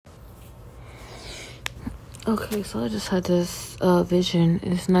Okay, so I just had this vision.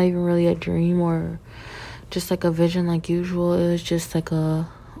 It's not even really a dream or just like a vision like usual. It was just like a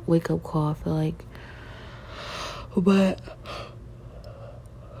wake up call, I feel like. But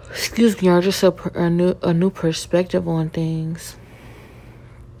excuse me, or just a new perspective on things.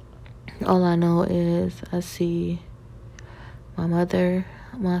 All I know is I see my mother,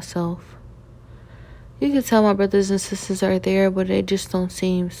 myself. You can tell my brothers and sisters are there, but they just don't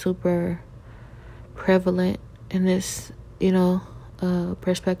seem super prevalent in this,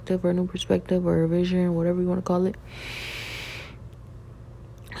 perspective or new perspective or vision, whatever you want to call it.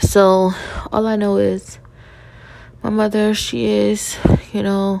 So all I know is my mother, she is,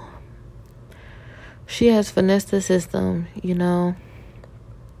 she has finessed the system,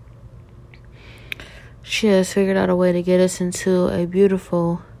 She has figured out a way to get us into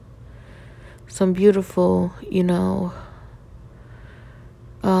some beautiful,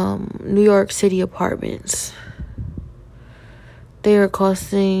 New York City apartments. They are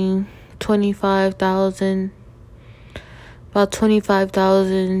costing about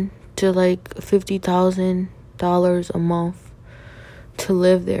 $25,000 to like $50,000 a month to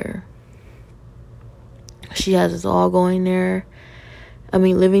live there. She has us all living there.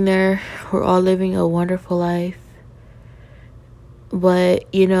 We're all living a wonderful life. But,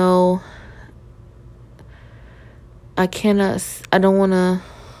 I don't want to,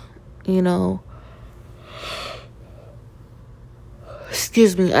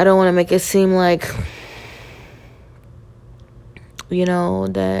 I don't want to make it seem like,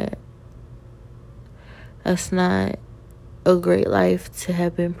 that that's not a great life to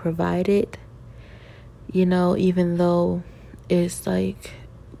have been provided, even though it's like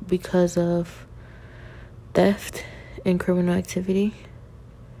because of theft and criminal activity.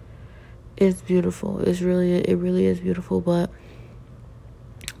 It's beautiful. It really is beautiful, but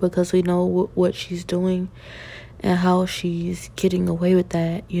because we know what she's doing and how she's getting away with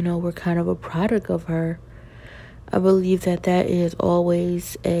that, we're kind of a product of her. I believe that is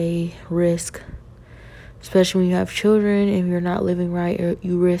always a risk, especially when you have children and you're not living right, or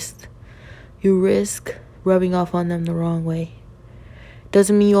you risk rubbing off on them the wrong way.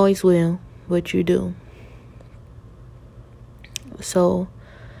 Doesn't mean you always will, but you do. So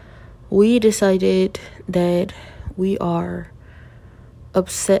we decided that we are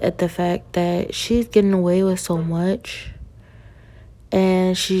upset at the fact that she's getting away with so much,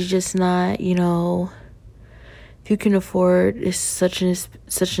 and she's just not, if you can afford, it's such an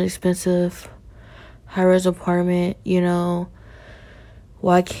expensive high-rise apartment,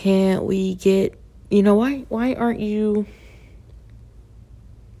 why can't we get, why aren't you,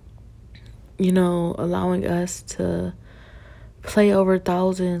 allowing us to play over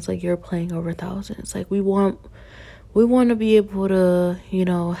thousands like you're playing over thousands? Like, we want to be able to,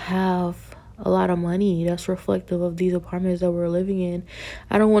 have a lot of money that's reflective of these apartments that we're living in.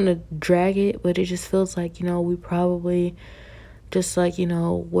 I don't want to drag it, but it just feels like, we probably just like,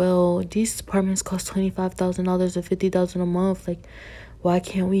 well, these apartments cost $25,000 or $50,000 a month. Like, why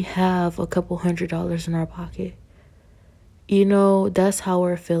can't we have a couple $100s in our pocket? That's how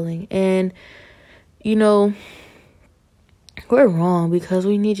we're feeling. And, we're wrong, because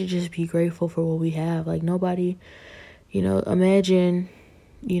we need to just be grateful for what we have. Like, nobody, imagine,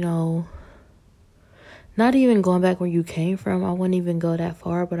 not even going back where you came from. I wouldn't even go that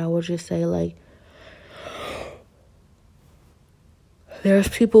far, but I would just say, like, there's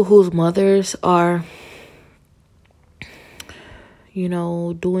people whose mothers are,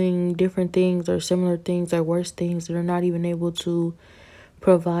 doing different things or similar things or worse things that are not even able to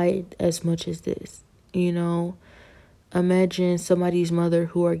provide as much as this. Imagine somebody's mother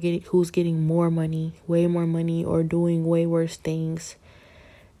who's getting more money, way more money, or doing way worse things,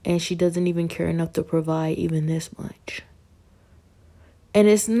 and she doesn't even care enough to provide even this much. And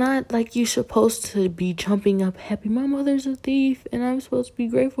it's not like you're supposed to be jumping up happy, my mother's a thief, and I'm supposed to be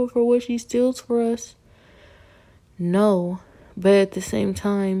grateful for what she steals for us. No. But at the same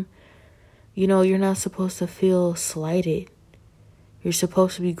time, you're not supposed to feel slighted. You're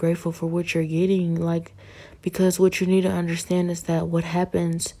supposed to be grateful for what you're getting. Like, because what you need to understand is that what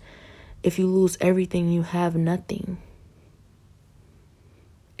happens if you lose everything, you have nothing.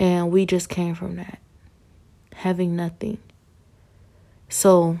 And we just came from that, having nothing.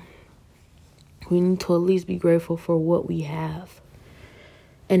 So we need to at least be grateful for what we have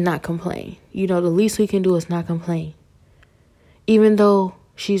and not complain. The least we can do is not complain. Even though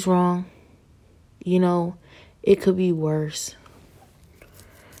she's wrong, it could be worse.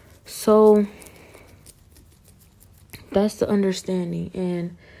 So that's the understanding.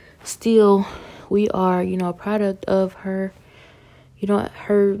 And still, we are, a product of her,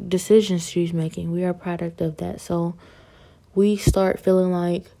 her decisions she's making. We are a product of that. So we start feeling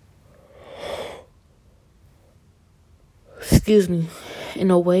like, excuse me, in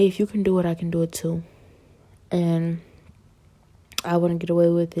a way, if you can do it, I can do it too. And I want to get away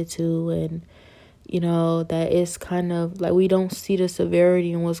with it too. And, that it's kind of like we don't see the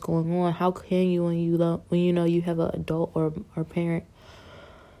severity in what's going on. How can you when you have an adult or parent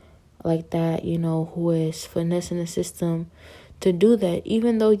like that, who is finessing the system to do that,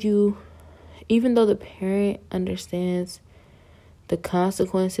 even though the parent understands the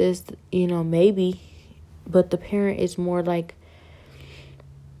consequences, maybe, but the parent is more like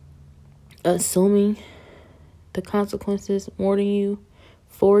assuming the consequences more than you,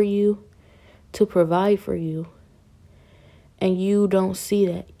 for you, to provide for you. And you don't see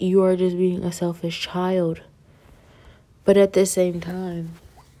that. You are just being a selfish child. But at the same time,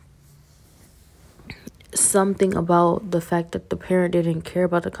 something about the fact that the parent didn't care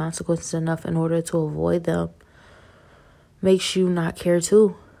about the consequences enough in order to avoid them makes you not care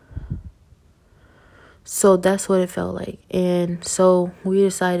too. So that's what it felt like. And so we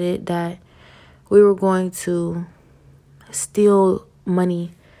decided that we were going to steal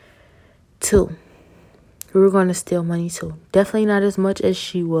money too. Definitely not as much as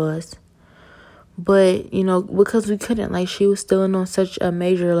she was. But, because we couldn't, like, she was stealing on such a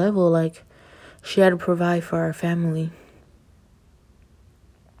major level, like, she had to provide for our family.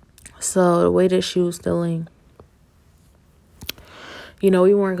 So the way that she was stealing, we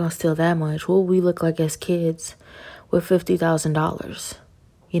weren't going to steal that much. What would we look like as kids with $50,000?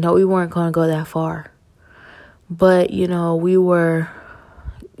 We weren't going to go that far. But, we were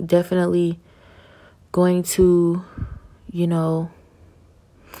definitely going to,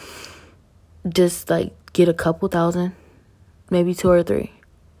 just like get a couple thousand, maybe 2 or 3.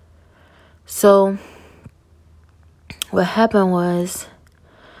 So what happened was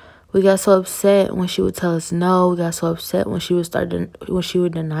we got so upset when she would tell us no. We got so upset when she would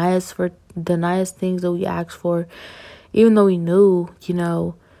deny us things that we asked for, even though we knew,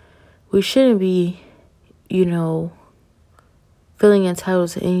 we shouldn't be, feeling entitled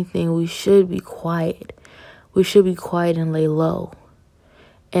to anything. We should be quiet. We should be quiet and lay low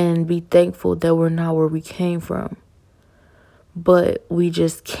and be thankful that we're not where we came from. But we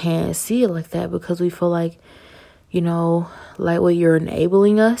just can't see it like that because we feel like, like what you're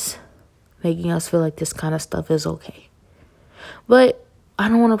enabling us, making us feel like this kind of stuff is okay. But I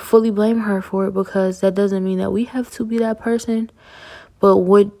don't want to fully blame her for it because that doesn't mean that we have to be that person. But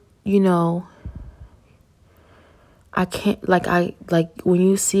what, I can't, when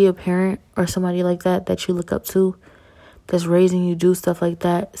you see a parent or somebody like that you look up to, that's raising you, do stuff like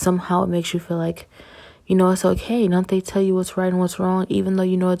that, somehow it makes you feel like, it's okay. Don't they tell you what's right and what's wrong, even though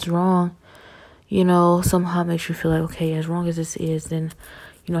it's wrong? Somehow it makes you feel like, okay, as wrong as this is, then,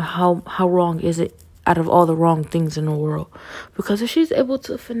 how wrong is it out of all the wrong things in the world? Because if she's able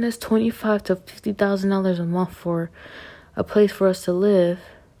to finesse $25,000 to $50,000 a month for a place for us to live,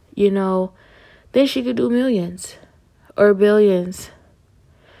 then she could do millions or billions.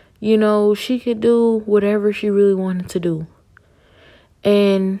 She could do whatever she really wanted to do.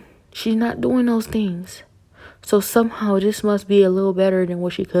 And she's not doing those things. So somehow this must be a little better than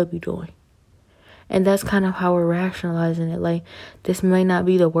what she could be doing. And that's kind of how we're rationalizing it. Like, this may not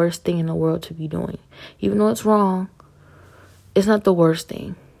be the worst thing in the world to be doing. Even though it's wrong, it's not the worst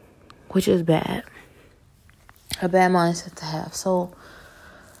thing, which is bad. A bad mindset to have. So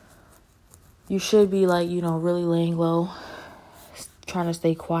you should be like, really laying low, trying to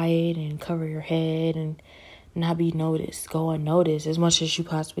stay quiet and cover your head and not be noticed. Go unnoticed as much as you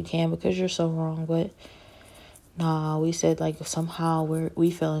possibly can because you're so wrong. But nah, we said like somehow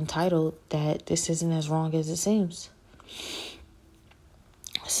we feel entitled that this isn't as wrong as it seems.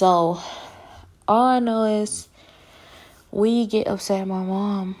 So all I know is we get upset at my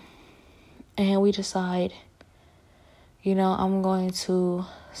mom and we decide, I'm going to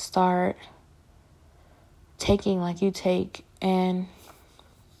start taking like you take, and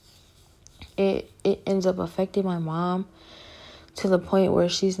it ends up affecting my mom to the point where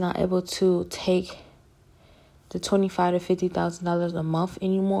she's not able to take the $25,000 to $50,000 a month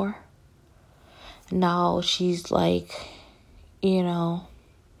anymore. Now she's like,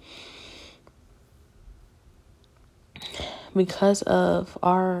 because of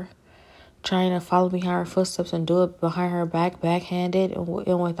our trying to follow behind her footsteps and do it behind her back, backhanded and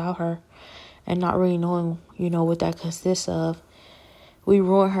without her, and not really knowing, what that consists of, we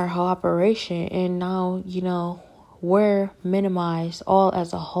ruined her whole operation. And now, we're minimized all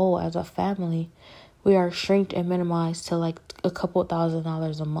as a whole, as a family. We are shrinked and minimized to like a couple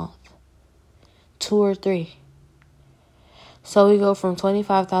 $1,000s a month. 2 or 3. So we go from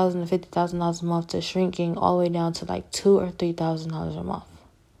 $25,000 to $50,000 a month to shrinking all the way down to like $2,000 or $3,000 a month.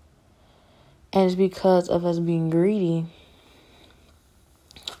 And it's because of us being greedy.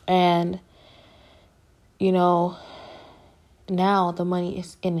 And, you know, now the money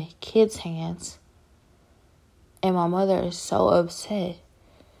is in the kids' hands. And my mother is so upset.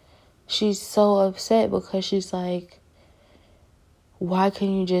 She's so upset because she's like, why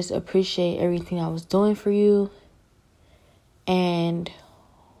couldn't you just appreciate everything I was doing for you? And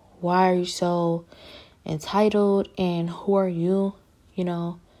why are you so entitled? And who are you? You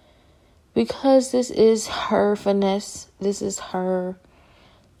know, because this is her finesse. This is her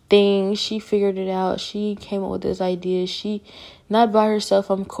thing. She figured it out. She came up with this idea. She, not by herself.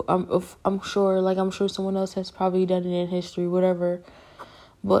 I'm sure. Like, I'm sure someone else has probably done it in history, whatever.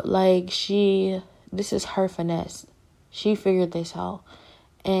 But like, this is her finesse. She figured this out.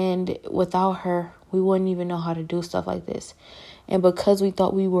 And without her, we wouldn't even know how to do stuff like this. And because we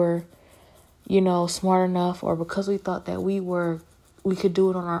thought we were, you know, smart enough, or because we thought that we could do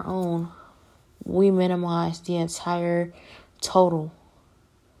it on our own, we minimized the entire total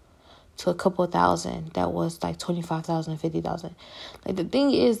to a couple of thousand. That was like 25,000, 50,000. Like, the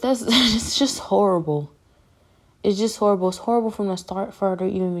thing is, it's just horrible. It's just horrible. It's horrible from the start for her to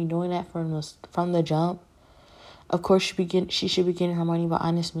even be doing that from the jump. Of course, she should be getting her money by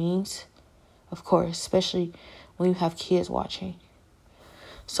honest means. Of course, especially when you have kids watching.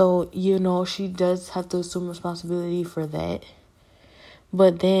 So, you know, she does have to assume responsibility for that.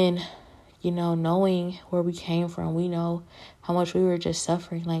 But then, you know, knowing where we came from, we know how much we were just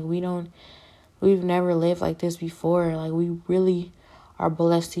suffering. Like, we've never lived like this before. Like, we really are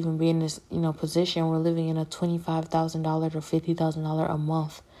blessed to even be in this, you know, position. We're living in a $25,000 to $50,000 a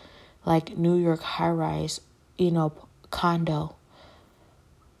month, like, New York high-rise, you know, condo.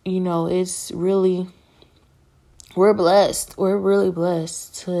 You know, it's really, we're blessed. We're really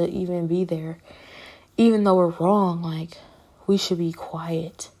blessed to even be there. Even though we're wrong, like, we should be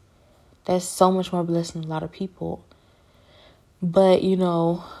quiet. That's so much more blessed than a lot of people. But, you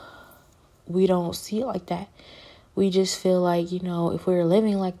know, we don't see it like that. We just feel like, you know, if we're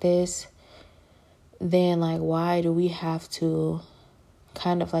living like this, then, like, why do we have to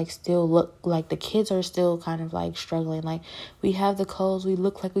kind of, like, still look like the kids are still kind of, like, struggling? Like, we have the clothes, we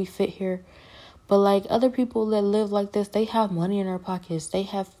look like we fit here. But, like, other people that live like this, they have money in their pockets. They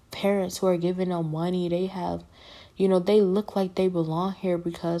have parents who are giving them money. They have, you know, they look like they belong here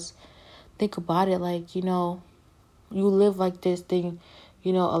because, think about it, like, you know, you live like this thing,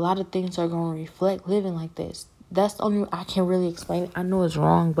 you know, a lot of things are going to reflect living like this. That's the only way I can really explain it. I know it's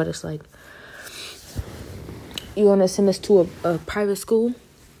wrong, but it's like, you want to send us to a private school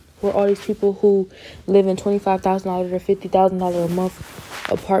where all these people who live in $25,000 or $50,000 a month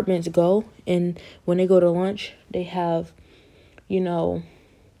apartments go, and when they go to lunch, they have, you know,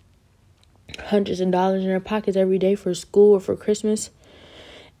 hundreds of dollars in their pockets every day for school or for Christmas.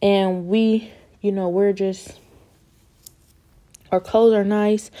 And we, you know, we're just, our clothes are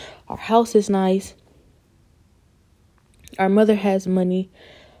nice, our house is nice, our mother has money,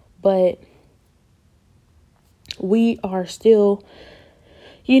 but we are still,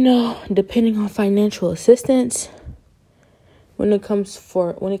 you know, depending on financial assistance when it comes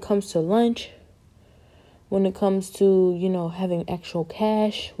to lunch, when it comes to, you know, having actual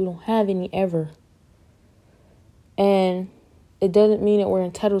cash. We don't have any ever. And it doesn't mean that we're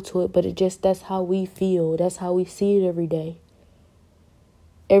entitled to it, but that's how we feel. That's how we see it every day.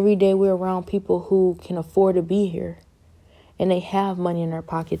 Every day we're around people who can afford to be here, and they have money in their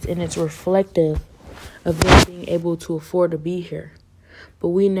pockets, and it's reflective of them being able to afford to be here. But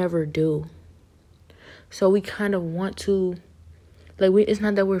we never do. So we kind of want to, like, it's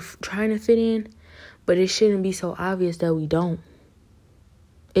not that we're trying to fit in, but it shouldn't be so obvious that we don't.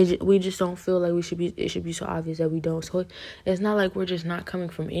 We just don't feel like it should be so obvious that we don't. So it's not like we're just not coming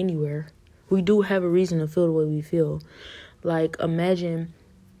from anywhere. We do have a reason to feel the way we feel. Like, imagine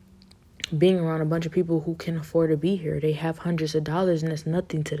being around a bunch of people who can afford to be here. They have hundreds of dollars, and that's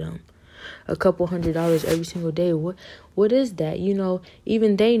nothing to them. A couple $100 every single day. What is that? You know,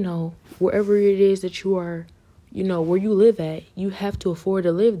 even they know wherever it is that you are, you know, where you live at, you have to afford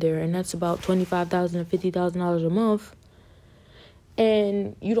to live there. And that's about $25,000 to $50,000 a month.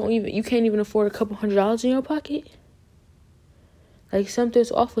 And you can't even afford a couple $100 in your pocket. Like,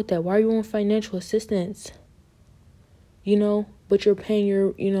 something's off with that. Why are you on financial assistance? You know, but you're paying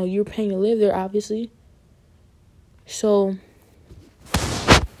to live there, obviously. So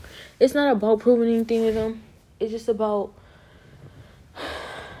it's not about proving anything to them. It's just about,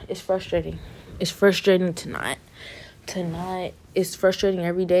 it's frustrating. It's frustrating it's frustrating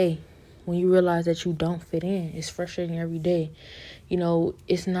every day. when you realize that you don't fit in. It's frustrating every day.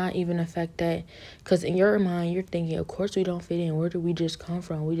 It's not even the fact that, because in your mind, you're thinking, of course we don't fit in. Where did we just come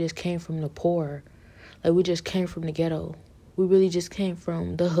from? We just came from the poor. Like, we just came from the ghetto. We really just came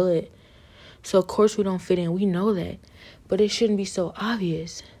from the hood. So, of course, we don't fit in. We know that. But it shouldn't be so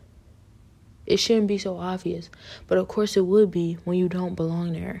obvious. It shouldn't be so obvious. But, of course, it would be when you don't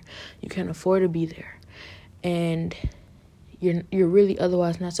belong there. You can't afford to be there. And you're really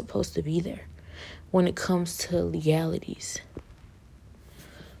otherwise not supposed to be there when it comes to legalities.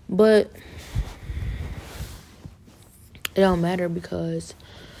 But it don't matter, because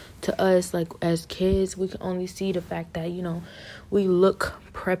to us, like, as kids, we can only see the fact that, we look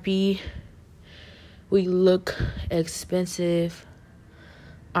preppy, we look expensive,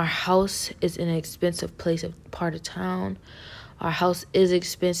 our house is in an expensive part of town, our house is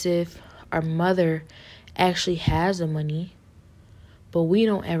expensive, our mother actually has the money, but we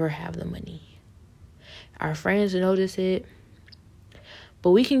don't ever have the money. Our friends notice it,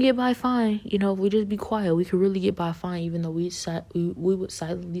 but we can get by fine. If we just be quiet, we could really get by fine. Even though we would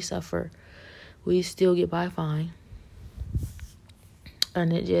silently suffer, we still get by fine.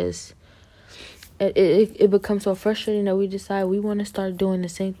 And it becomes so frustrating that we decide we want to start doing the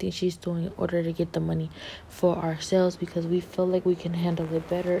same thing she's doing in order to get the money for ourselves, because we feel like we can handle it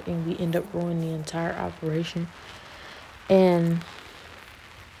better, and we end up ruining the entire operation. And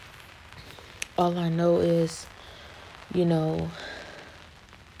all I know is,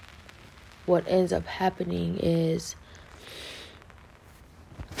 what ends up happening is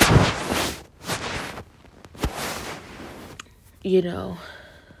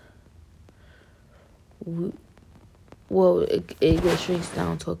it shrinks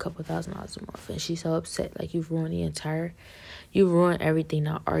down to a couple $1,000 a month, and she's so upset. Like, you've ruined everything.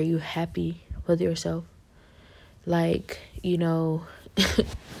 Now, are you happy with yourself? Like,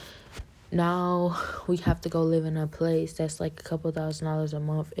 now we have to go live in a place that's like a couple $1,000 a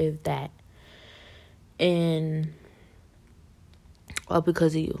month, if that. And all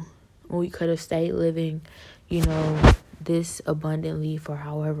because of you. We could have stayed living, this abundantly for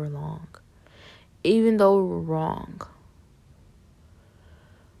however long. Even though we were wrong.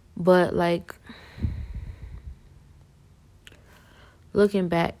 But, like, looking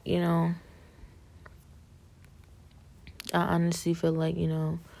back, I honestly feel like,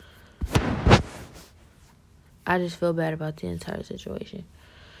 I just feel bad about the entire situation.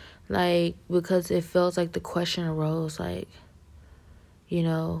 Like, because it feels like the question arose, like,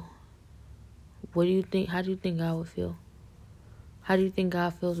 what do you think? How do you think God would feel? How do you think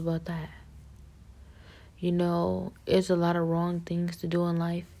God feels about that? It's a lot of wrong things to do in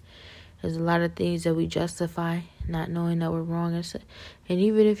life. There's a lot of things that we justify, not knowing that we're wrong. And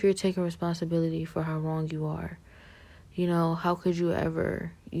even if you're taking responsibility for how wrong you are, how could you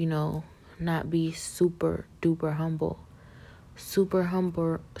ever, not be super duper humble? Super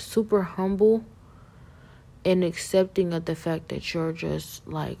humble and accepting of the fact that you're just,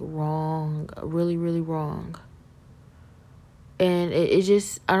 like, wrong, really, really wrong. And it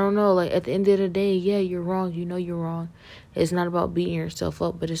just, I don't know, like, at the end of the day, yeah, you're wrong. You're wrong. It's not about beating yourself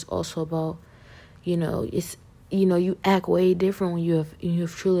up, but it's also about, you act way different when you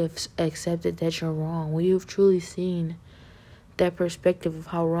have truly accepted that you're wrong. When you've truly seen that perspective of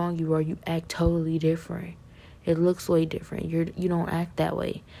how wrong you are, you act totally different. It looks way different. You don't act that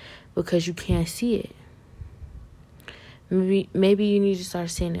way because you can't see it. Maybe you need to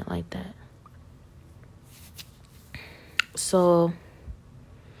start seeing it like that. So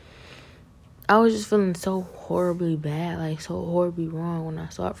I was just feeling so horribly bad, like so horribly wrong when I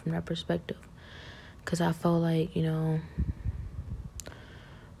saw it from that perspective. Because I felt like,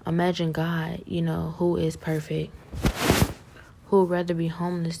 imagine God, who is perfect, who would rather be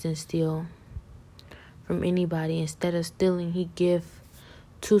homeless than steal from anybody. Instead of stealing, he give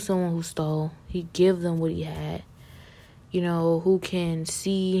to someone who stole. He give them what he had. Who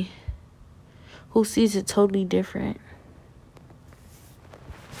sees it totally different.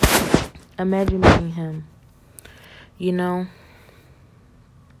 Imagine being him.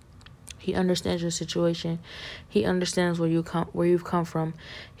 He understands your situation. He understands where you've come from.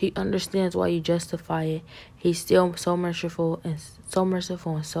 He understands why you justify it. He's still so merciful and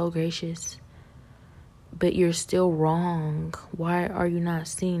so gracious. But you're still wrong. Why are you not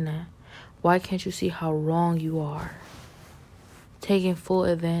seeing that? Why can't you see how wrong you are? Taking full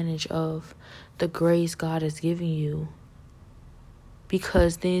advantage of the grace God is giving you.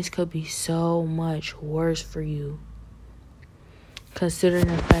 Because things could be so much worse for you. Considering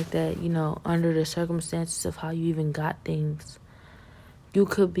the fact that, under the circumstances of how you even got things, you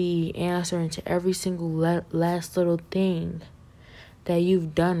could be answering to every single last little thing that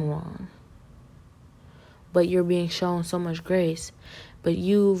you've done wrong. but you're being shown so much grace. But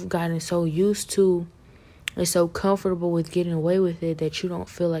you've gotten so used to and so comfortable with getting away with it that you don't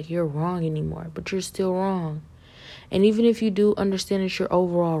feel like you're wrong anymore. But you're still wrong. And even if you do understand that you're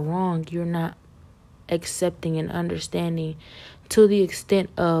overall wrong, you're not accepting and understanding to the extent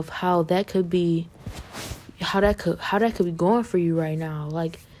of how that could be be going for you right now.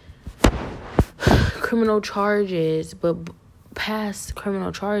 Like criminal charges, but past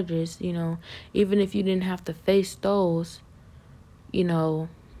criminal charges, even if you didn't have to face those,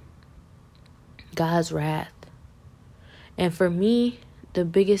 God's wrath. And for me, the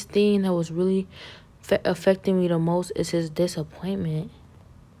biggest thing that was really affecting me the most is his disappointment.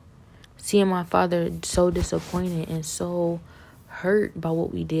 Seeing my father so disappointed and so hurt by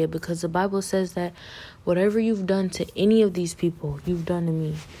what we did, because the Bible says that whatever you've done to any of these people, you've done to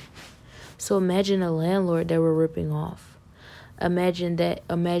me. So imagine a landlord that we're ripping off. Imagine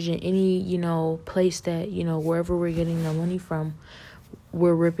any, place that, wherever we're getting the money from,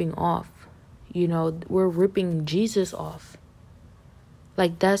 we're ripping off. We're ripping Jesus off.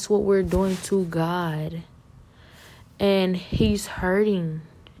 Like, that's what we're doing to God. And he's hurting.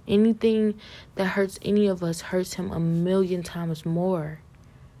 Anything that hurts any of us hurts him 1,000,000 times more.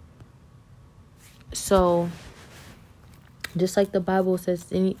 So, just like the Bible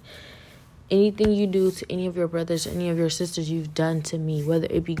says, anything you do to any of your brothers, any of your sisters, you've done to me, whether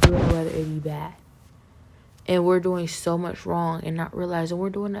it be good or whether it be bad. And we're doing so much wrong and not realizing we're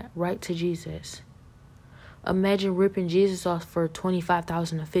doing that right to Jesus. Imagine ripping Jesus off for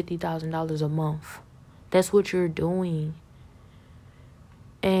 $25,000 to $50,000 a month. That's what you're doing.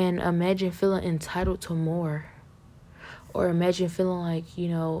 And imagine feeling entitled to more. Or imagine feeling like,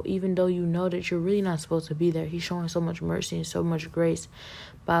 even though you know that you're really not supposed to be there, he's showing so much mercy and so much grace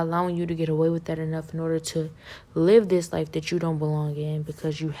by allowing you to get away with that enough in order to live this life that you don't belong in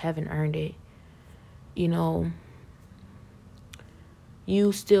because you haven't earned it. You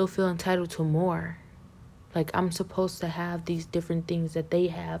still feel entitled to more. Like, I'm supposed to have these different things that they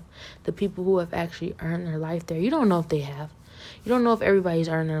have. The people who have actually earned their life there. You don't know if they have. You don't know if everybody's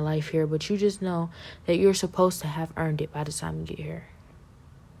earned their life here, but you just know that you're supposed to have earned it by the time you get here.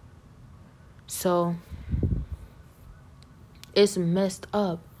 So, it's messed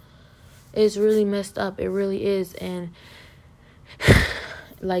up. It's really messed up. It really is. And,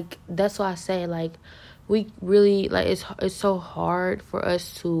 like, that's why I say, like, we really, like, it's so hard for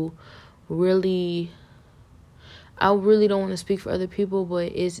us to really... I really don't want to speak for other people,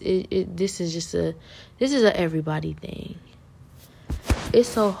 but this is a everybody thing. It's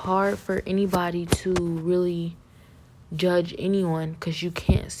so hard for anybody to really judge anyone because you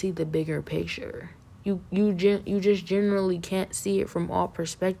can't see the bigger picture. You just generally can't see it from all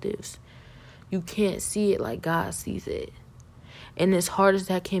perspectives. You can't see it like God sees it. And as hard as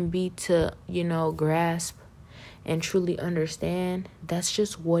that can be to, grasp and truly understand, that's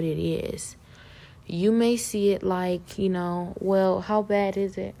just what it is. You may see it like, well, how bad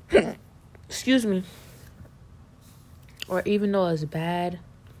is it? Excuse me. Or even though it's bad,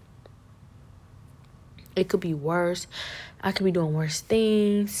 it could be worse. I could be doing worse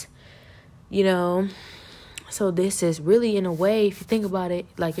things, So this is really, in a way, if you think about it,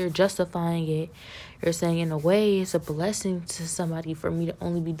 like you're justifying it. You're saying, in a way, it's a blessing to somebody for me to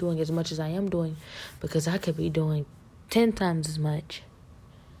only be doing as much as I am doing because I could be doing 10 times as much.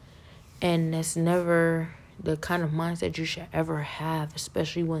 And that's never the kind of mindset you should ever have,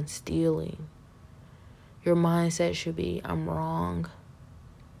 especially when stealing. Your mindset should be, I'm wrong.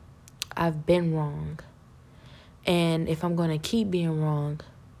 I've been wrong. And if I'm going to keep being wrong,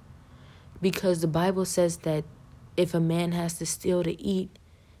 because the Bible says that if a man has to steal to eat,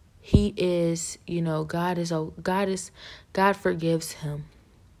 he is, God forgives him.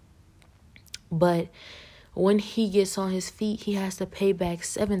 But when he gets on his feet, he has to pay back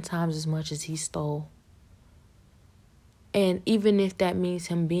 7 times as much as he stole. And even if that means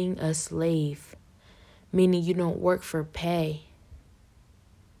him being a slave, meaning you don't work for pay.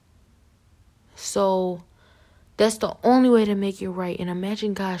 So that's the only way to make it right. And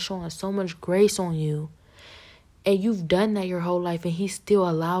imagine God showing so much grace on you. And you've done that your whole life, and he still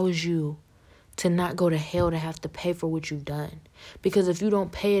allows you to not go to hell to have to pay for what you've done. Because if you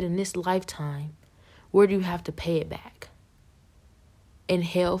don't pay it in this lifetime, where do you have to pay it back? In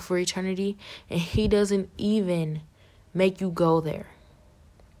hell for eternity? And he doesn't even make you go there.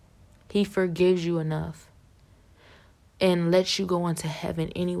 He forgives you enough and lets you go into heaven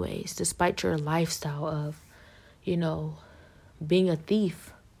anyways, despite your lifestyle of, being a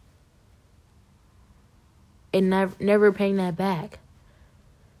thief. And never paying that back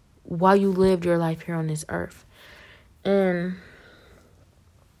while you lived your life here on this earth. And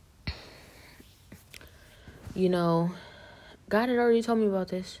You know, God had already told me about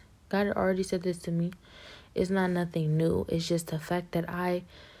this. God had already said this to me. It's not nothing new. It's just the fact that I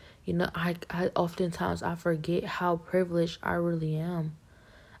oftentimes I forget how privileged I really am.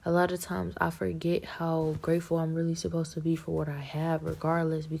 A lot of times I forget how grateful I'm really supposed to be for what I have,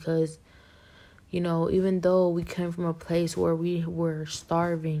 regardless, because, even though we came from a place where we were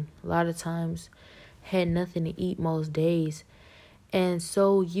starving, a lot of times had nothing to eat most days. And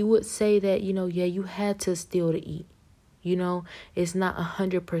so you would say that, you had to steal to eat. It's not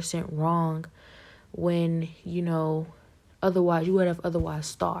 100% wrong when, otherwise you would have otherwise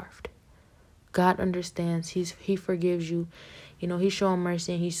starved. God understands. He forgives you. He's showing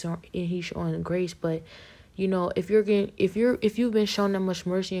mercy and he's showing grace. But if you've been shown that much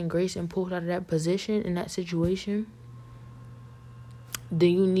mercy and grace and pulled out of that position in that situation,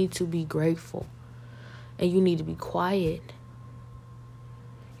 then you need to be grateful and you need to be quiet.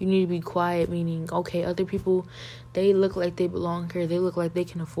 You need to be quiet, meaning, okay, other people, they look like they belong here. They look like they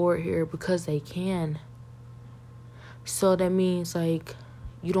can afford here because they can. So that means, like,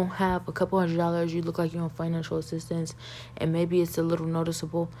 you don't have a couple $100. You look like you're on financial assistance. And maybe it's a little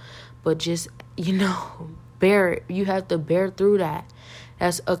noticeable. But just, bear it. You have to bear through that.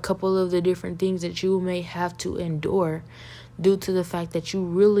 That's a couple of the different things that you may have to endure due to the fact that you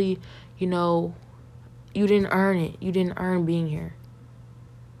really, you didn't earn it. You didn't earn being here.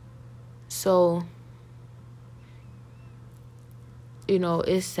 So,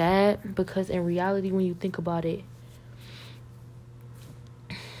 it's sad because in reality, when you think about it,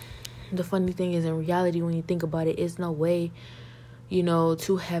 the funny thing is, in reality, when you think about it, it's no way,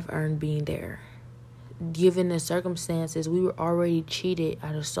 to have earned being there. Given the circumstances, we were already cheated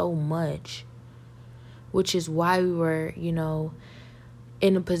out of so much, which is why we were,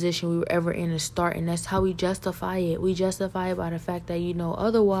 in the position we were ever in to start. And that's how we justify it. We justify it by the fact that,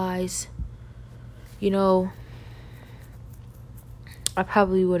 otherwise, I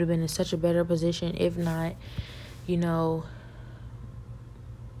probably would have been in such a better position, if not,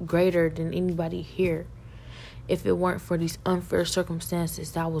 greater than anybody here, if it weren't for these unfair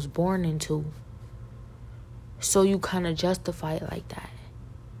circumstances that I was born into. So you kind of justify it like that.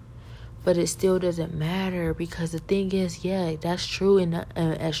 But it still doesn't matter, because the thing is, yeah, that's true. And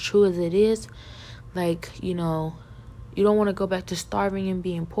as true as it is, like, you don't want to go back to starving and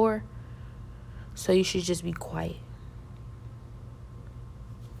being poor. So you should just be quiet.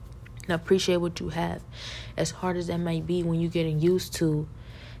 And appreciate what you have. As hard as that might be when you're getting used to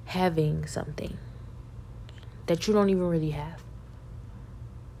having something that you don't even really have.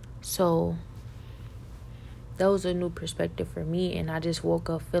 So that was a new perspective for me, and I just woke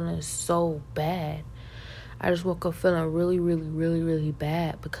up feeling so bad. I just woke up feeling really, really, really, really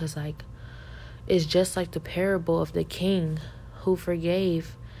bad, because, like, it's just like the parable of the king who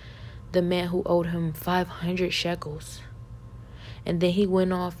forgave the man who owed him 500 shekels. And then he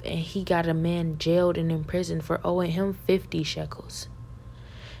went off and he got a man jailed and imprisoned for owing him 50 shekels.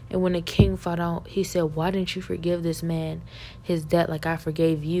 And when the king found out, he said, "Why didn't you forgive this man his debt like I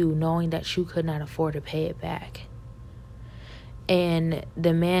forgave you, knowing that you could not afford to pay it back?" And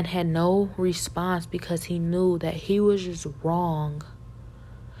the man had no response, because he knew that he was just wrong.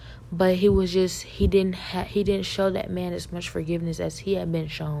 But he didn't show that man as much forgiveness as he had been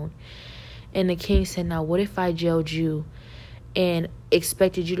shown. And the king said, "Now, what if I jailed you and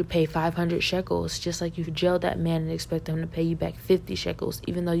expected you to pay 500 shekels, just like you jailed that man and expect him to pay you back 50 shekels,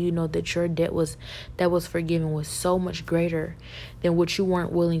 even though you know that your debt that was forgiven was so much greater than what you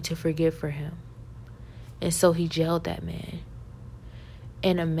weren't willing to forgive for him?" And so he jailed that man.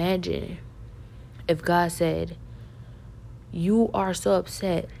 And imagine if God said, "You are so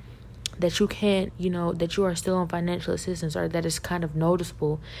upset that you can't, that you are still on financial assistance, or that it's kind of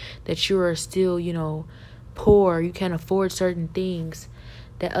noticeable that you are still, poor, you can't afford certain things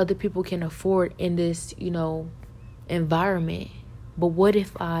that other people can afford in this, environment. But what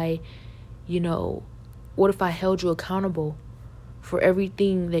if I held you accountable for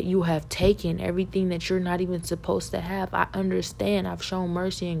everything that you have taken, everything that you're not even supposed to have? I understand. I've shown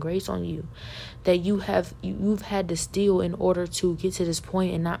mercy and grace on you, that you've had to steal in order to get to this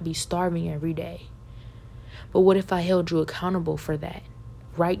point and not be starving every day. But what if I held you accountable for that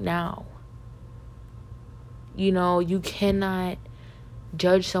right now? You cannot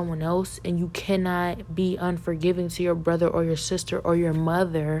judge someone else, and you cannot be unforgiving to your brother or your sister or your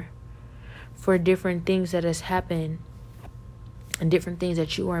mother for different things that has happened and different things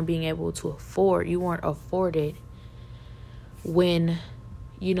that you weren't being able to afford. You weren't afforded when,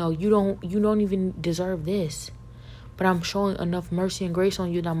 you don't even deserve this. But I'm showing enough mercy and grace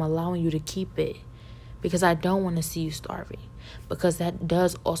on you that I'm allowing you to keep it, because I don't want to see you starving, because that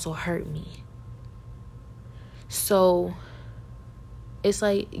does also hurt me. So it's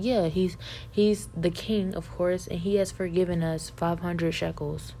like, yeah, he's the king, of course, and he has forgiven us 500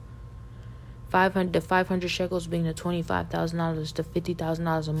 shekels. 500 shekels being the $25,000 to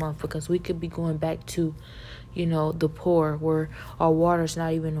 $50,000 a month, because we could be going back to, the poor, where our water's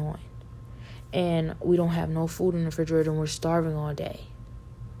not even on, and we don't have no food in the refrigerator and we're starving all day,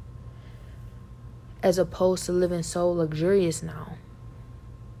 as opposed to living so luxurious now.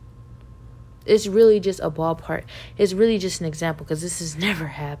 It's really just a ballpark. It's really just an example, because this has never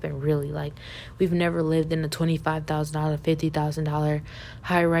happened, really. Like, we've never lived in a $25,000, $50,000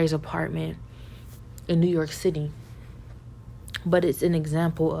 high-rise apartment in New York City. But it's an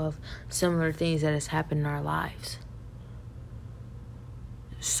example of similar things that has happened in our lives.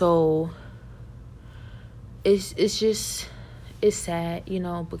 So it's sad,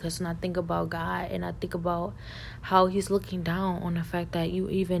 because when I think about God and I think about how he's looking down on the fact that you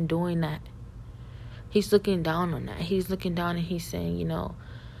even doing that. He's looking down on that. He's looking down and he's saying,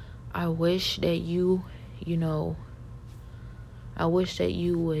 I wish that you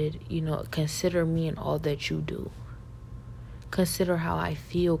would, consider me in all that you do. Consider how I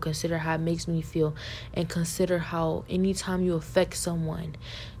feel. Consider how it makes me feel. And consider how anytime you affect someone,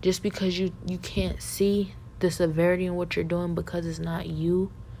 just because you can't see the severity in what you're doing because it's not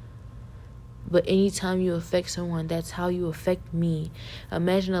you, but anytime you affect someone, that's how you affect me.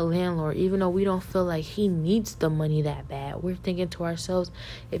 Imagine a landlord, even though we don't feel like he needs the money that bad, we're thinking to ourselves,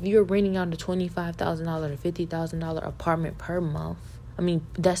 if you're renting out a $25,000 to $50,000 apartment per month,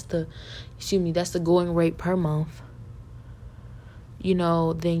 that's the going rate per month,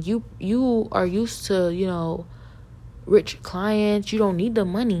 then you are used to, rich clients. You don't need the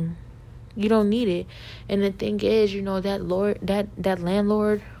money. You don't need it. And the thing is, that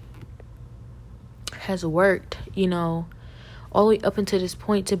landlord has worked, all the way up until this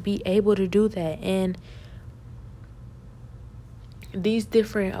point to be able to do that. And these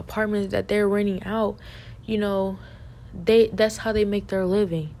different apartments that they're renting out, that's how they make their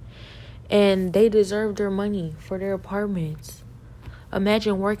living. And they deserve their money for their apartments.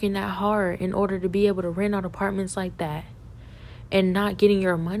 Imagine working that hard in order to be able to rent out apartments like that and not getting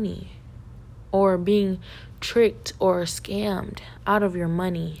your money, or being tricked or scammed out of your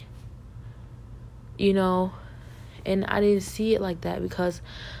money. And I didn't see it like that, because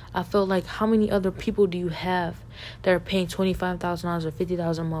I felt like, how many other people do you have that are paying $25,000 or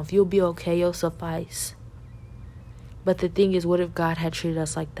 $50,000 a month? You'll be okay. You'll suffice. But the thing is, what if God had treated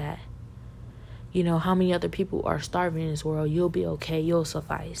us like that? How many other people are starving in this world? You'll be okay. You'll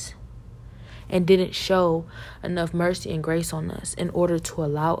suffice. And didn't show enough mercy and grace on us in order to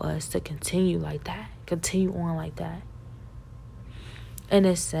allow us to continue like that. Continue on like that. And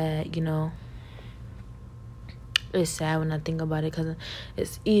it's sad, It's sad when I think about it, because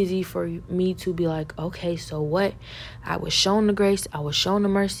it's easy for me to be like, okay, so what? I was shown the grace, I was shown the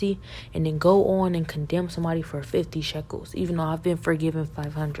mercy, and then go on and condemn somebody for 50 shekels, even though I've been forgiven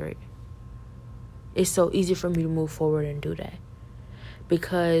 500. It's so easy for me to move forward and do that,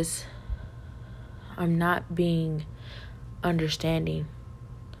 because I'm not being understanding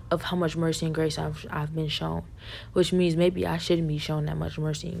of how much mercy and grace I've been shown, which means maybe I shouldn't be shown that much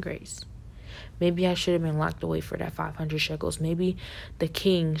mercy and grace. Maybe I should have been locked away for that 500 shekels. Maybe the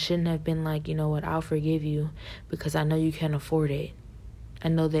king shouldn't have been like, you know what, I'll forgive you because I know you can't afford it. I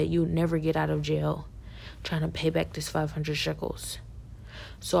know that you'll never get out of jail trying to pay back this 500 shekels.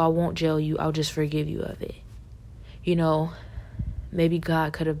 So I won't jail you. I'll just forgive you of it. Maybe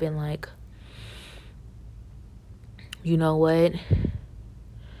God could have been like, you know what?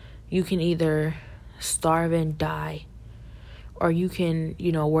 You can either starve and die, or you can,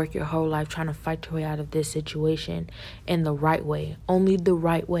 work your whole life trying to fight your way out of this situation in the right way. Only the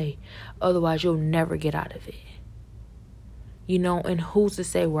right way. Otherwise, you'll never get out of it. And who's to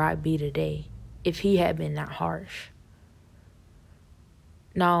say where I'd be today if he had been that harsh?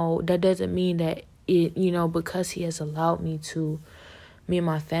 Now, that doesn't mean that because he has allowed me and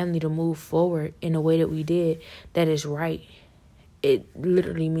my family to move forward in the way that we did, that is right. It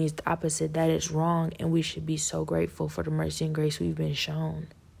literally means the opposite. That is wrong, and we should be so grateful for the mercy and grace we've been shown.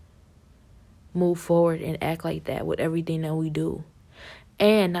 Move forward and act like that with everything that we do.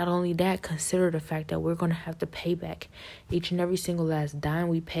 And not only that, consider the fact that we're going to have to pay back each and every single last dime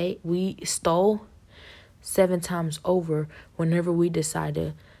we stole 7 times over whenever we decide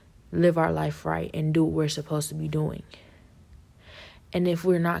to live our life right and do what we're supposed to be doing. And if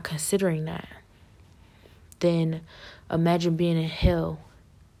we're not considering that, then imagine being in hell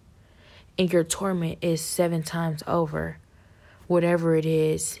and your torment is 7 times over whatever it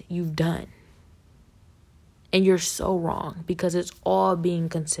is you've done. And you're so wrong, because it's all being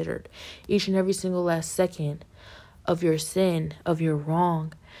considered. Each and every single last second of your sin, of your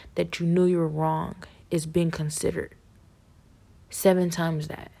wrong, that you knew you were wrong, is being considered. 7 times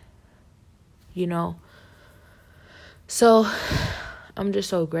that. You know? So I'm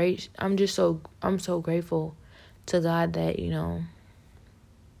so grateful to God that,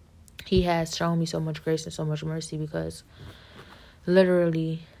 He has shown me so much grace and so much mercy, because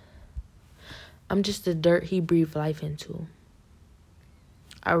literally I'm just the dirt He breathed life into.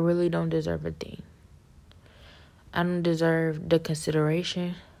 I really don't deserve a thing. I don't deserve the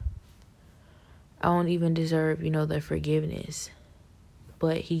consideration. I don't even deserve, the forgiveness.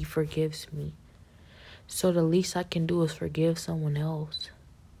 But He forgives me. So the least I can do is forgive someone else.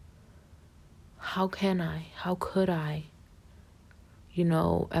 How can I? How could I?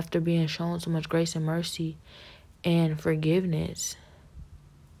 After being shown so much grace and mercy and forgiveness,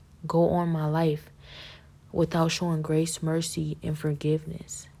 go on my life without showing grace, mercy, and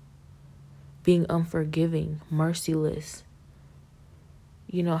forgiveness. Being unforgiving, merciless.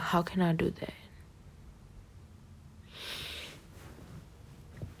 How can I do that?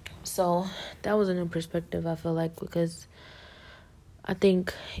 So that was a new perspective, I feel like, because I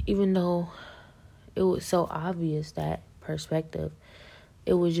think even though it was so obvious, that perspective,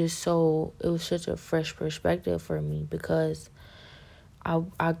 it was such a fresh perspective for me, because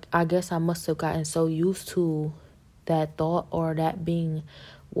I guess I must have gotten so used to that thought, or that being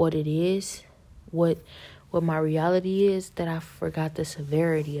what it is, what my reality is, that I forgot the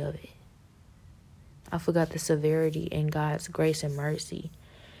severity of it. I forgot the severity in God's grace and mercy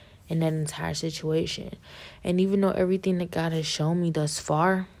in that entire situation. And even though everything that God has shown me thus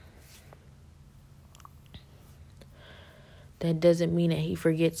far, that doesn't mean that He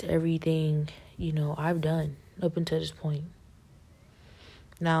forgets everything, I've done up until this point.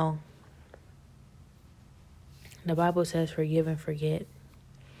 Now, the Bible says forgive and forget.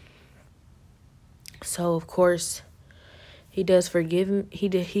 So, of course, He does forgive me.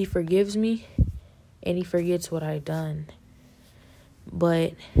 He forgives me, and He forgets what I've done.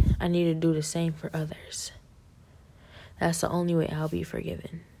 But I need to do the same for others. That's the only way I'll be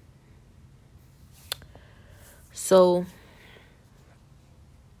forgiven. So,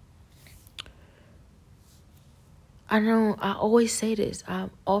 I know I always say this.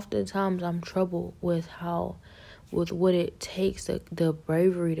 Oftentimes I'm troubled with what it takes, the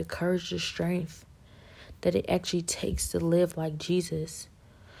bravery, the courage, the strength that it actually takes to live like Jesus.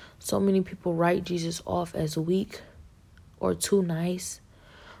 So many people write Jesus off as weak or too nice,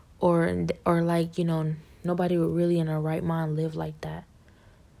 or like, nobody would really in their right mind live like that,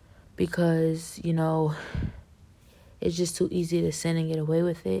 because, it's just too easy to sin and get away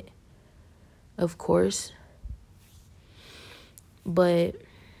with it, of course. But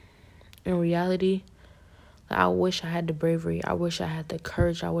in reality, I wish I had the bravery. I wish I had the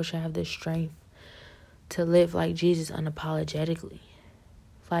courage. I wish I had the strength to live like Jesus unapologetically.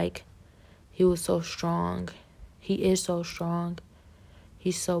 Like, He was so strong. He is so strong.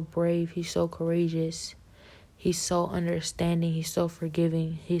 He's so brave. He's so courageous. He's so understanding. He's so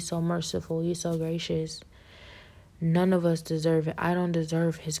forgiving. He's so merciful. He's so gracious. None of us deserve it. I don't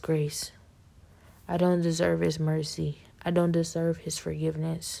deserve His grace. I don't deserve His mercy. I don't deserve His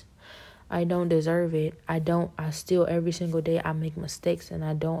forgiveness. I don't deserve it. I still, every single day, I make mistakes, and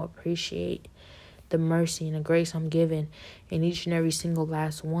I don't appreciate the mercy and the grace I'm given in each and every single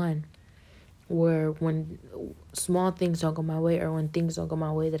last one. Where when small things don't go my way, or when things don't go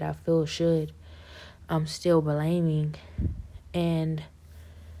my way that I feel should, I'm still blaming. And,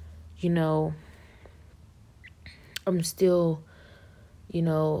 I'm still,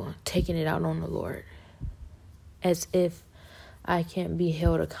 taking it out on the Lord. As if I can't be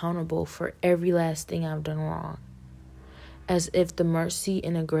held accountable for every last thing I've done wrong. As if the mercy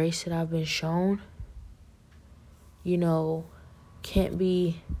and the grace that I've been shown, can't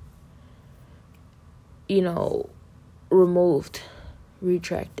be, removed,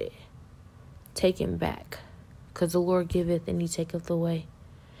 retracted, taken back. Because the Lord giveth and He taketh away.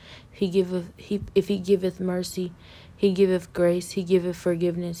 If He giveth mercy, He giveth grace, He giveth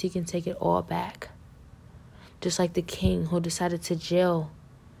forgiveness, He can take it all back. Just like the king who decided to jail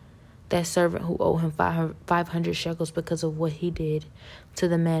that servant who owed him 500 shekels because of what he did to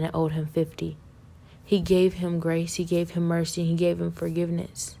the man that owed him 50. He gave him grace, He gave him mercy, He gave him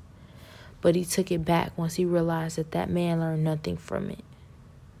forgiveness. But He took it back once He realized that man learned nothing from it.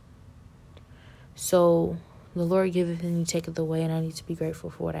 So the Lord giveth and He taketh away, and I need to be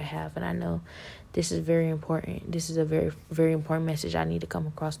grateful for what I have. And I know this is very important. This is a very, very important message I need to come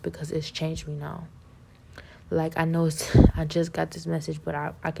across, because it's changed me now. Like, I know I just got this message, but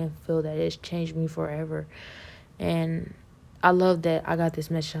I can feel that it's changed me forever. And I love that I got this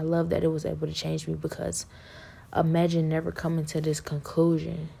message. I love that it was able to change me, because imagine never coming to this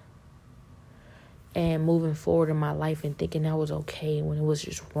conclusion and moving forward in my life and thinking that was okay when it was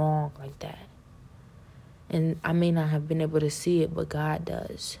just wrong like that. And I may not have been able to see it, but God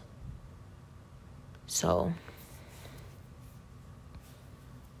does. So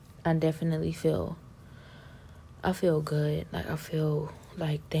I definitely feel good. Like, I feel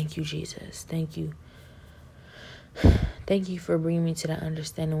like, thank you, Jesus. Thank you. Thank you for bringing me to that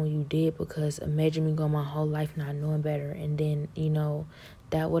understanding when you did, because imagine me going my whole life not knowing better. And then,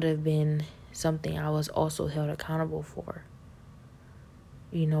 that would have been something I was also held accountable for,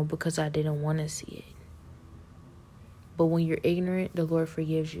 because I didn't want to see it. But when you're ignorant, the Lord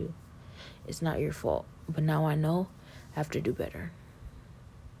forgives you. It's not your fault. But now I know I have to do better.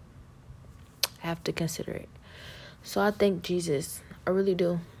 I have to consider it. So I thank Jesus. I really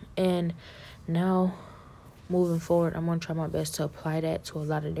do. And now, moving forward, I'm going to try my best to apply that to a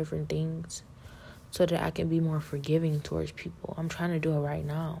lot of different things so that I can be more forgiving towards people. I'm trying to do it right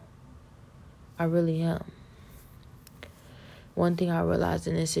now. I really am. One thing I realized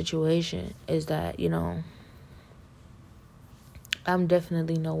in this situation is that, I'm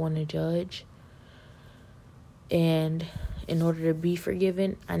definitely no one to judge. And in order to be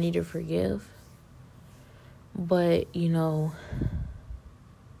forgiven, I need to forgive. But,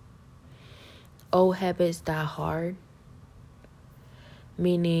 old habits die hard.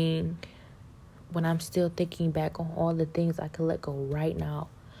 Meaning, when I'm still thinking back on all the things I can let go right now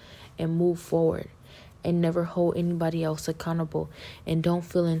and move forward and never hold anybody else accountable and don't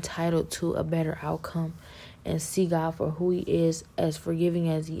feel entitled to a better outcome and see God for who He is, as forgiving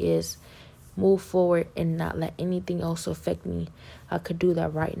as He is, move forward and not let anything else affect me. I could do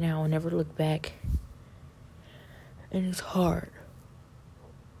that right now and never look back. And it's hard.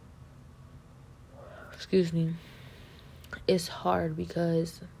 Excuse me. It's hard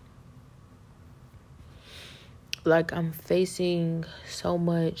because, I'm facing so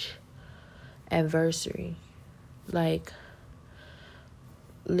much adversity.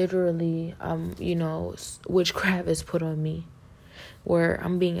 Literally, witchcraft is put on me, where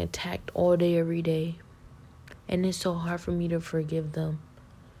I'm being attacked all day, every day. And it's so hard for me to forgive them.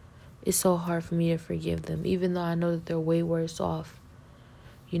 It's so hard for me to forgive them, even though I know that they're way worse off.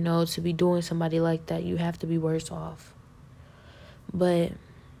 To be doing somebody like that, you have to be worse off. But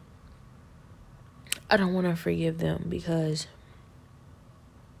I don't want to forgive them because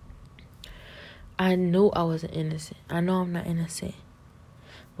I knew I wasn't innocent. I know I'm not innocent.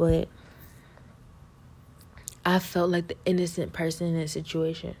 But I felt like the innocent person in this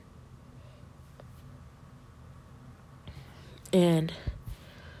situation. And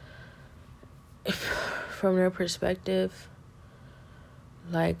from their perspective,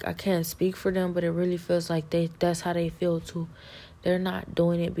 I can't speak for them, but it really feels like that's how they feel too. They're not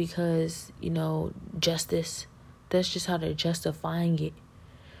doing it because, justice. That's just how they're justifying it.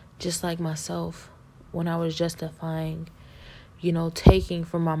 Just like myself, when I was justifying, taking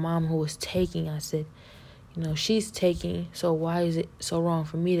from my mom who was taking, I said, she's taking, so why is it so wrong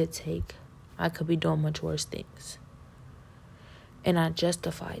for me to take? I could be doing much worse things. And I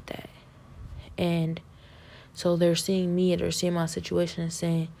justified that. And so they're seeing me, they're seeing my situation and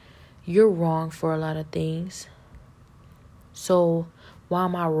saying, you're wrong for a lot of things. So why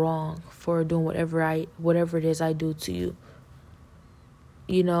am I wrong for doing whatever it is I do to you?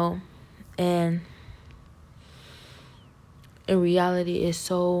 And in reality, it's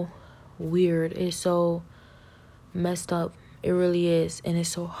so weird. It's so messed up. It really is. And it's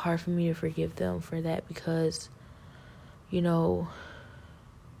so hard for me to forgive them for that because,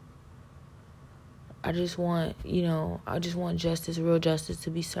 I just want justice, real justice to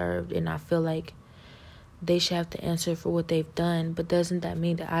be served. And I feel like they should have to answer for what they've done. But doesn't that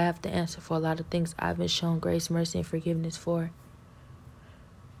mean that I have to answer for a lot of things I've been shown grace, mercy, and forgiveness for?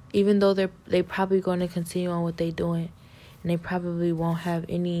 Even though they probably going to continue on what they're doing. And they probably won't have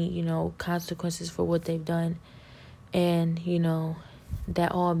any, consequences for what they've done. And,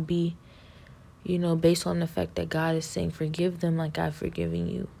 that all be, based on the fact that God is saying, forgive them like I've forgiven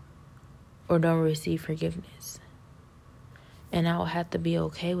you. Or don't receive forgiveness. And I will have to be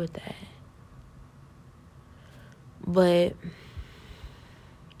okay with that. But,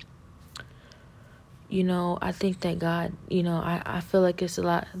 I think that God, I feel like it's a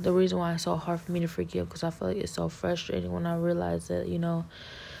lot. The reason why it's so hard for me to forgive, because I feel like it's so frustrating when I realize that,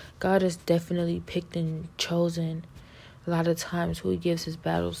 God has definitely picked and chosen a lot of times who He gives His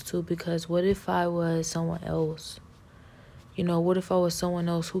battles to. Because what if I was someone else? What if I was someone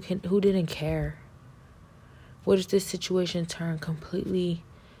else who didn't care? What if this situation turned completely,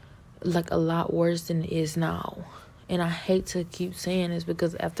 a lot worse than it is now? And I hate to keep saying this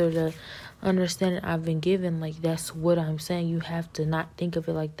because after the understanding I've been given. Like, that's what I'm saying. You have to not think of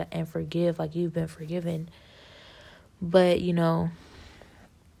it like that and forgive like you've been forgiven. But,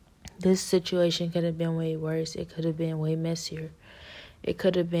 this situation could have been way worse. It could have been way messier. It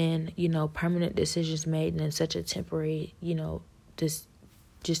could have been, permanent decisions made in such a temporary,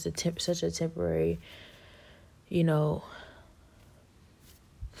 such a temporary,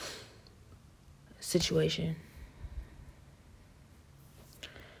 situation.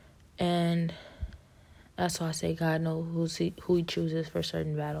 And that's why I say God knows who he chooses for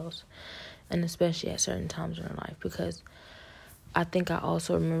certain battles, and especially at certain times in our life. Because I think I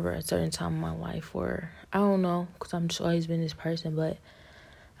also remember a certain time in my life where, I don't know, because I'm just always been this person, but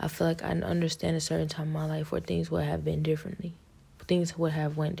I feel like I understand a certain time in my life where things would have been differently. Things would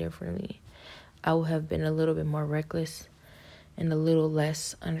have went differently. I would have been a little bit more reckless and a little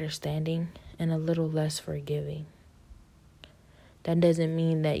less understanding and a little less forgiving. That doesn't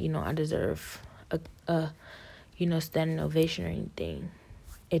mean that, I deserve a standing ovation or anything.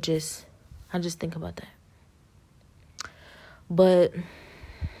 I just think about that. But,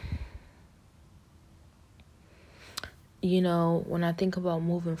 when I think about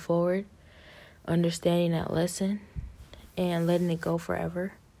moving forward, understanding that lesson and letting it go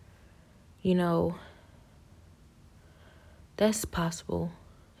forever, that's possible.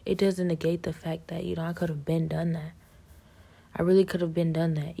 It doesn't negate the fact that, I could have been done that. I really could have been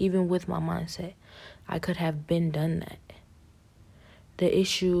done that. Even with my mindset, I could have been done that. The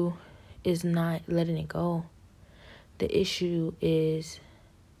issue is not letting it go. The issue is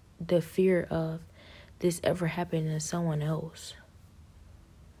the fear of this ever happening to someone else.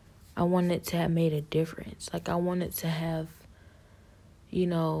 I wanted to have made a difference. Like, I wanted to have,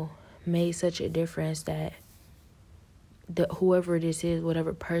 made such a difference that whoever this is,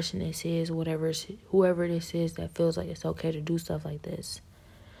 whatever person this is, whoever this is that feels like it's okay to do stuff like this,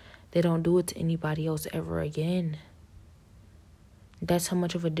 they don't do it to anybody else ever again. That's how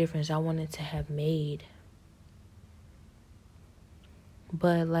much of a difference I wanted to have made.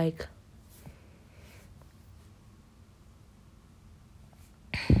 But, like,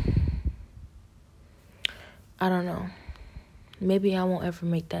 I don't know. Maybe I won't ever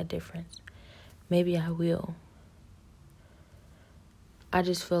make that difference. Maybe I will. I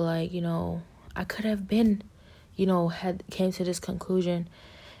just feel like, I could have been, came to this conclusion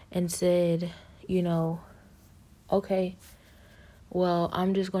and said, okay, well,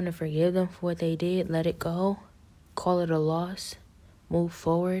 I'm just going to forgive them for what they did, let it go, call it a loss, move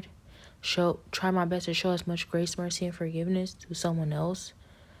forward, try my best to show as much grace, mercy, and forgiveness to someone else,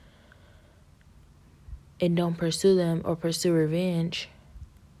 and don't pursue them or pursue revenge.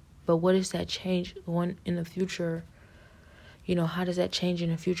 But what does that change in the future? How does that change in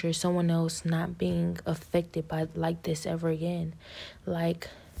the future? Someone else not being affected by like this ever again. Like,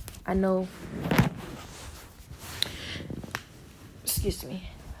 I know,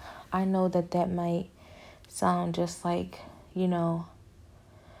 I know that might sound just like,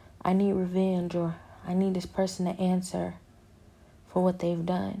 I need revenge, or I need this person to answer for what they've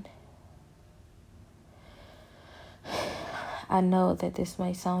done. I know that this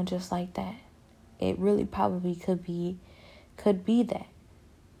might sound just like that. It really probably could be that.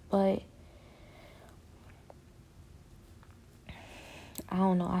 But I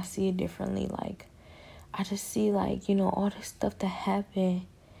don't know, I see it differently. Like, I just see, like, all this stuff that happened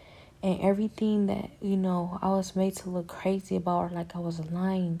and everything that, I was made to look crazy about, or like I was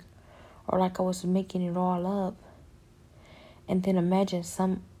lying, or like I was making it all up. And then imagine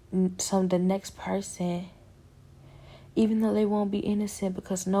the next person, even though they won't be innocent,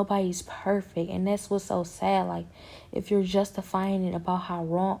 because nobody's perfect. And that's what's so sad. Like, if you're justifying it about how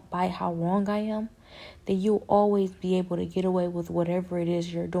wrong I am, then you'll always be able to get away with whatever it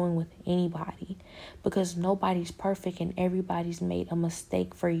is you're doing with anybody, because nobody's perfect and everybody's made a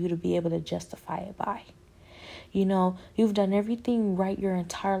mistake for you to be able to justify it by. You've done everything right your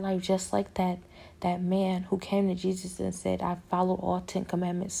entire life, just like that man who came to Jesus and said, I followed all 10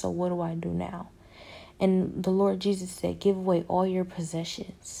 commandments, so what do I do now? And the Lord Jesus said, give away all your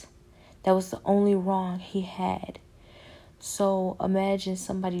possessions. That was the only wrong he had. So imagine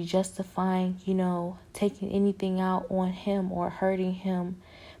somebody justifying, taking anything out on him or hurting him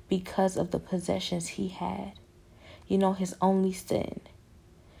because of the possessions he had. His only sin.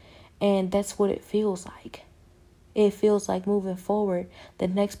 And that's what it feels like. It feels like moving forward, the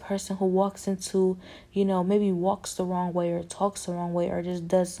next person who walks into, maybe walks the wrong way or talks the wrong way or just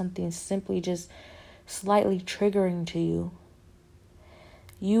does something simply just slightly triggering to you,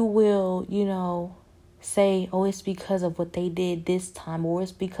 you will, say, oh, it's because of what they did this time, or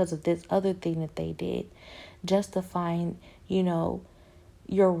it's because of this other thing that they did, justifying, you're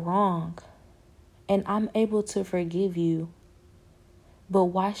wrong. And I'm able to forgive you. But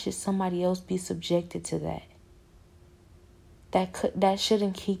why should somebody else be subjected to that? That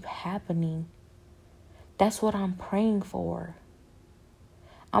shouldn't keep happening. That's what I'm praying for.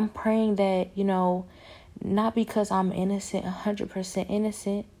 I'm praying that, not because I'm innocent, 100%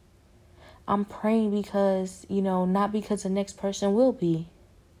 innocent. I'm praying because, not because the next person will be.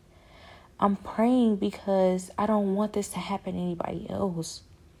 I'm praying because I don't want this to happen to anybody else.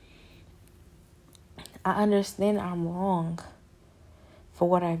 I understand I'm wrong for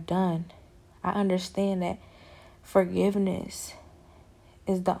what I've done. I understand that forgiveness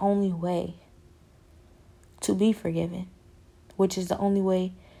is the only way to be forgiven, which is the only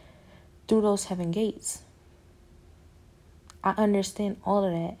way through those 7 gates. I understand all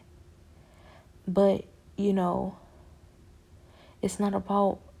of that. But, it's not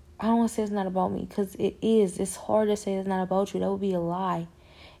about, I don't want to say it's not about me, because it is. It's hard to say it's not about you. That would be a lie.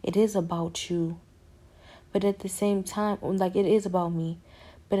 It is about you. But at the same time, it is about me.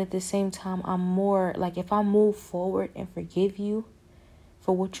 But at the same time, I'm more, if I move forward and forgive you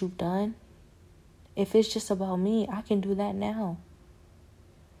for what you've done, if it's just about me, I can do that now.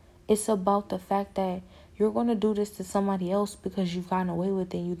 It's about the fact that you're going to do this to somebody else because you've gotten away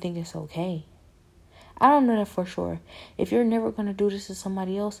with it and you think it's okay. I don't know that for sure. If you're never going to do this to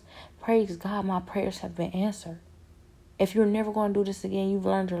somebody else, praise God, my prayers have been answered. If you're never going to do this again, you've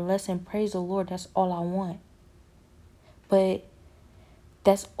learned your lesson, praise the Lord, that's all I want. But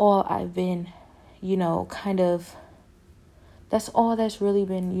that's all I've been, that's all that's really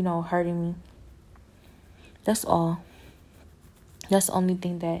been, hurting me. That's all. That's the only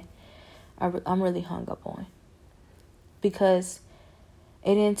thing that I'm really hung up on. Because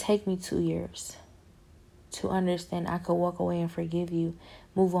it didn't take me 2 years to understand I could walk away and forgive you,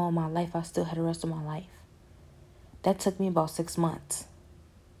 move on with my life. I still had the rest of my life. That took me about 6 months.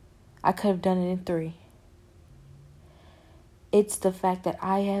 I could have done it in 3. It's the fact that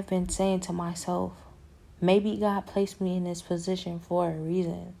I have been saying to myself, maybe God placed me in this position for a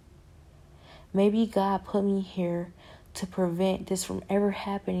reason. Maybe God put me here to prevent this from ever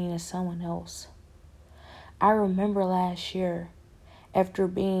happening to someone else. I remember last year, after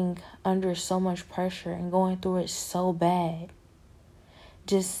being under so much pressure and going through it so bad,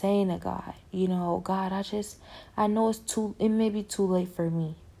 just saying to God, God, I know it may be too late for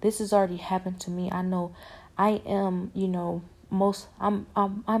me. This has already happened to me. I know I am,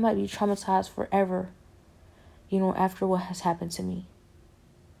 I might be traumatized forever, after what has happened to me.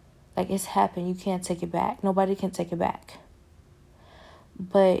 It's happened. You can't take it back. Nobody can take it back.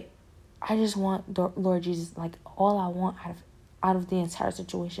 But I just want, Lord Jesus, all I want out of the entire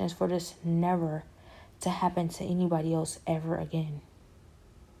situation is for this never to happen to anybody else ever again.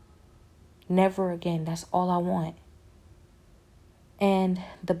 Never again. That's all I want. And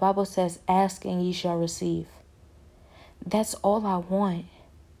the Bible says, ask and ye shall receive. That's all I want.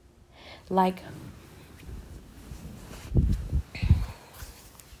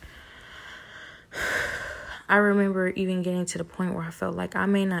 I remember even getting to the point where I felt like I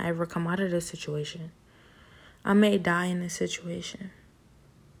may not ever come out of this situation. I may die in this situation.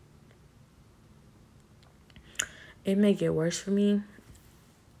 It may get worse for me.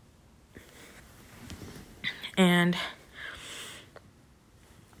 And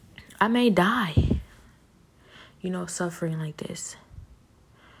I may die, suffering like this.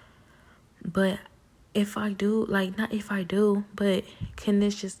 But if I do, not if I do, but can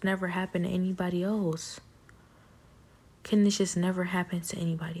this just never happen to anybody else? Can this just never happen to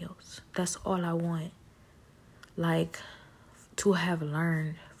anybody else? That's all I want. To have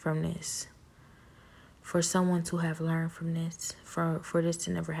learned from this. For someone to have learned from this. For this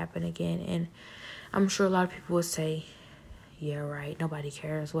to never happen again. And I'm sure a lot of people will say, yeah, right, nobody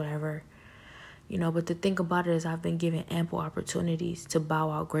cares, whatever. But the thing about it is I've been given ample opportunities to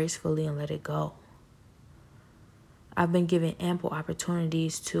bow out gracefully and let it go. I've been given ample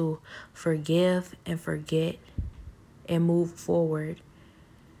opportunities to forgive and forget and move forward.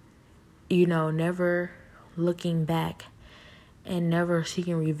 Never looking back and never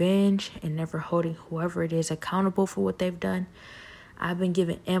seeking revenge and never holding whoever it is accountable for what they've done. I've been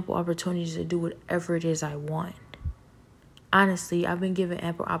given ample opportunities to do whatever it is I want. Honestly, I've been given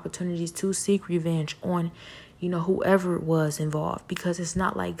ample opportunities to seek revenge on, whoever it was involved. Because it's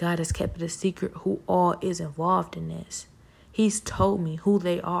not like God has kept it a secret who all is involved in this. He's told me who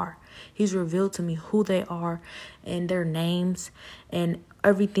they are. He's revealed to me who they are and their names and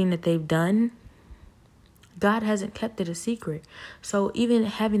everything that they've done. God hasn't kept it a secret. So even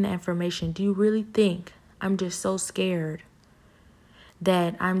having the information, do you really think I'm just so scared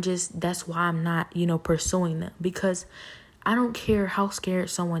that that's why I'm not, pursuing them? Because I don't care how scared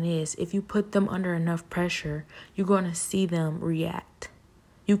someone is. If you put them under enough pressure, you're going to see them react.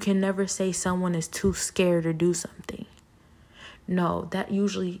 You can never say someone is too scared to do something. No, that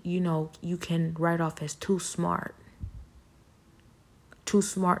usually, you can write off as too smart. Too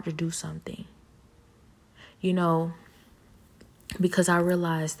smart to do something. Because I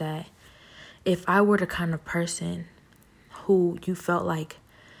realized that if I were the kind of person who you felt like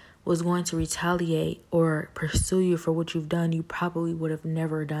was going to retaliate or pursue you for what you've done, you probably would have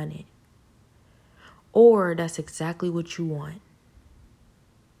never done it. Or that's exactly what you want.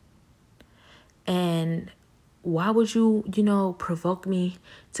 And why would you, provoke me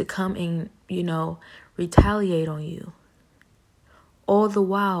to come and, retaliate on you? All the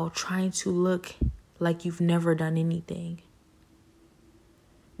while trying to look like you've never done anything.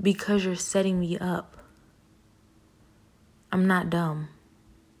 Because you're setting me up. I'm not dumb.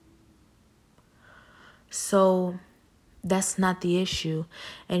 So that's not the issue.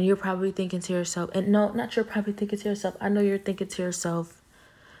 And you're probably thinking to yourself, and no, not you're probably thinking to yourself. I know you're thinking to yourself,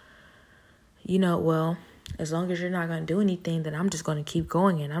 well, as long as you're not going to do anything, then I'm just going to keep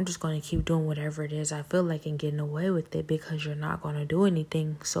going and I'm just going to keep doing whatever it is I feel like and getting away with it because you're not going to do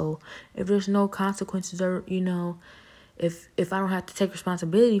anything. So if there's no consequences or, if I don't have to take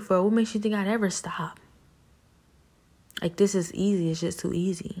responsibility for it, what makes you think I'd ever stop? Like, this is easy. It's just too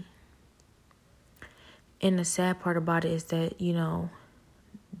easy. And the sad part about it is that,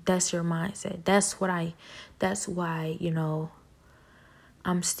 that's your mindset. That's why,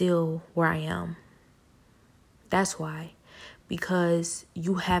 I'm still where I am. That's why. Because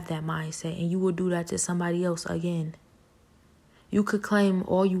you have that mindset and you will do that to somebody else again. You could claim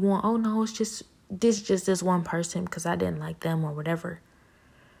all you want. Oh, no, it's just this one person because I didn't like them or whatever.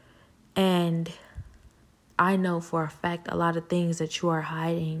 And I know for a fact a lot of things that you are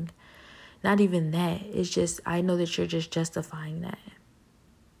hiding. Not even that. It's just, I know that you're just justifying that.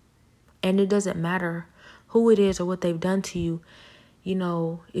 And it doesn't matter who it is or what they've done to you.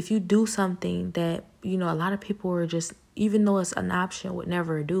 If you do something that, a lot of people are just, even though it's an option, would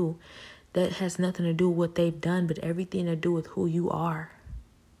never do, that has nothing to do with what they've done, but everything to do with who you are.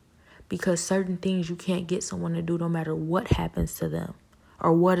 Because certain things you can't get someone to do no matter what happens to them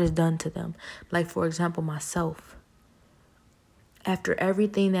or what is done to them. Like, for example, myself. After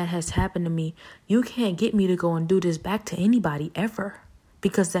everything that has happened to me, you can't get me to go and do this back to anybody ever.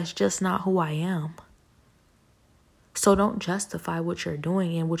 Because that's just not who I am. So don't justify what you're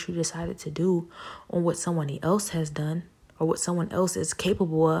doing and what you decided to do on what someone else has done or what someone else is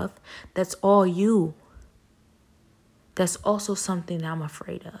capable of. That's all you. That's also something that I'm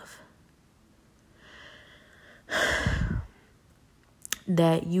afraid of.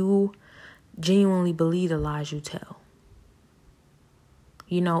 That you genuinely believe the lies you tell.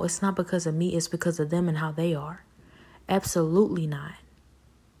 It's not because of me, it's because of them and how they are. Absolutely not.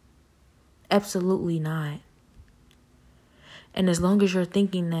 Absolutely not. And as long as you're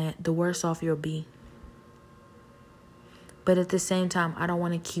thinking that, the worse off you'll be. But at the same time, I don't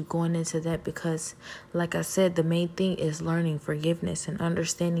want to keep going into that because, like I said, the main thing is learning forgiveness and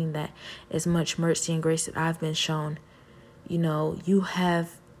understanding that as much mercy and grace that I've been shown, you have,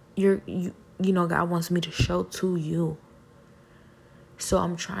 God wants me to show to you. So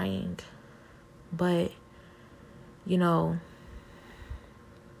I'm trying. But,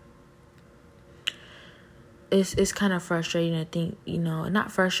 it's kind of frustrating to think,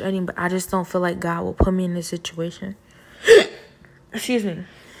 not frustrating, but I just don't feel like God will put me in this situation. Excuse me.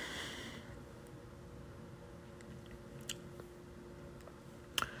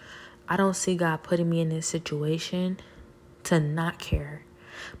 I don't see God putting me in this situation to not care.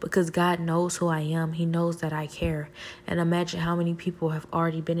 Because God knows who I am. He knows that I care. And imagine how many people have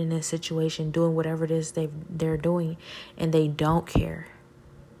already been in this situation doing whatever it is they're doing and they don't care.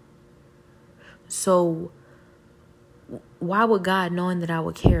 So why would God, knowing that I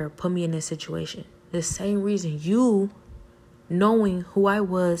would care, put me in this situation? The same reason you, knowing who I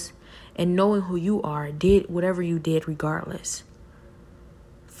was and knowing who you are, did whatever you did regardless.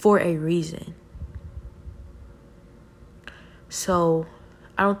 For a reason. So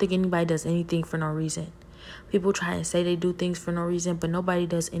I don't think anybody does anything for no reason. People try and say they do things for no reason, but nobody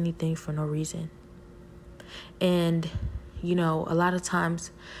does anything for no reason. And, a lot of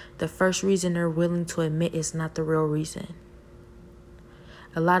times the first reason they're willing to admit is not the real reason.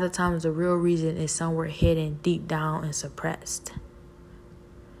 A lot of times the real reason is somewhere hidden deep down and suppressed.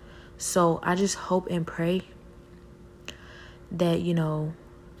 So I just hope and pray that,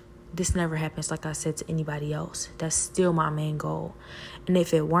 this never happens, like I said, to anybody else. That's still my main goal. And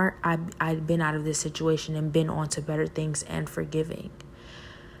if it weren't, I'd been out of this situation and been on to better things and forgiving.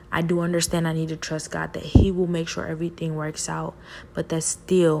 I do understand I need to trust God that He will make sure everything works out. But that's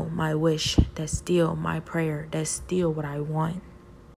still my wish. That's still my prayer. That's still what I want.